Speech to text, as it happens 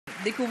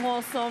Découvrons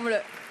ensemble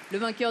le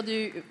vainqueur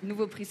du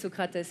nouveau prix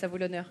Sócrates. À vous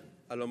l'honneur.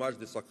 À l'hommage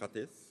de Sócrates,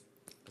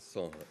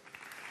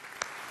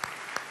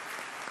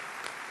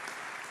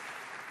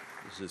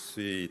 je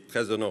suis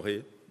très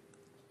honoré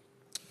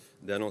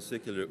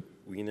d'annoncer que le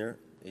winner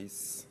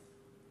est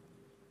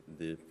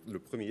le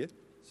premier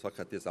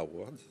Sócrates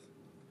Award,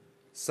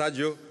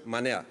 Sadio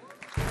Manea.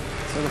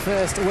 So the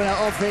first winner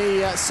of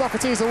the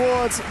Sócrates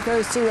Awards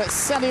goes to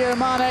Sadio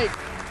Mane,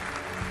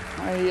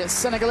 a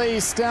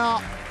Senegalese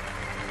star.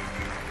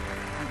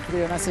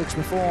 Video message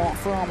before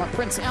from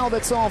Prince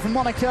Albert of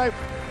Monaco,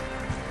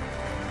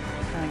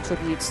 paying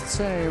tribute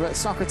to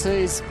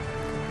Sócrates.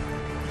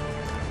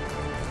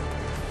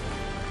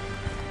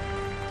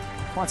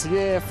 Quite a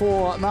year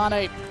for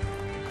Mane,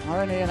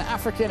 only an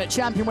African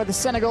champion with the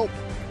Senegal.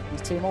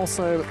 His team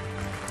also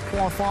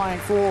qualifying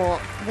for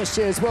this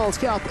year's World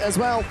Cup as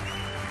well.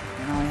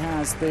 And now he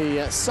has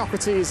the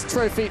Sócrates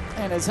trophy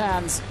in his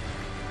hands.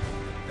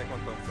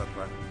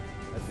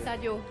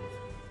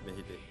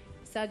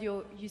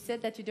 Sadio, you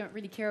said that you don't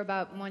really care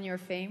about money or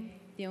fame.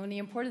 The only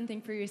important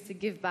thing for you is to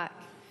give back.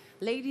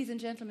 Ladies and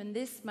gentlemen,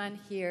 this man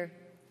here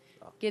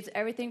gives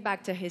everything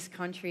back to his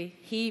country.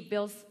 He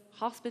builds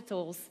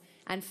hospitals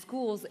and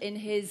schools in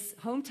his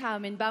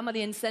hometown in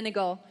Bamali in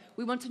Senegal.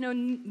 We want to know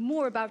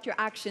more about your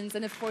actions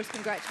and, of course,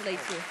 congratulate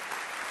you.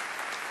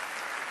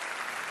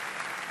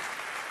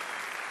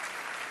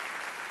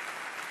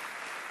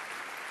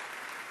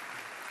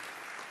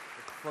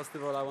 First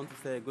of all, I want to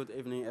say good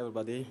evening,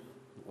 everybody.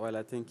 Well,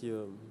 I think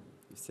you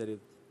said it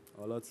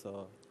a lot,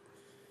 so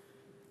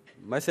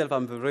myself,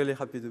 I'm really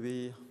happy to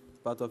be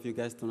part of you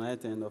guys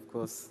tonight, and of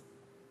course,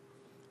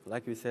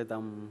 like we said,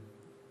 I'm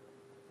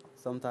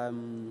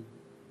sometimes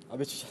a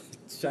bit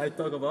shy to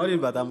talk about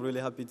it, but I'm really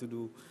happy to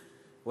do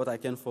what I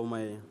can for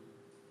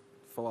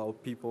our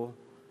people,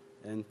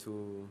 and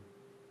to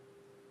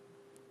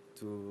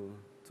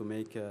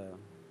make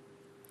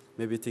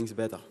maybe things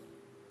better.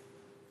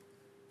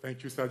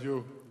 Thank you,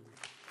 Sadio.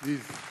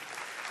 Please.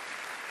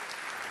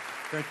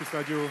 Thank you,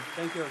 Sadio.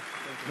 Thank you.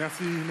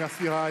 Merci,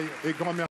 merci Rai, et grand merci.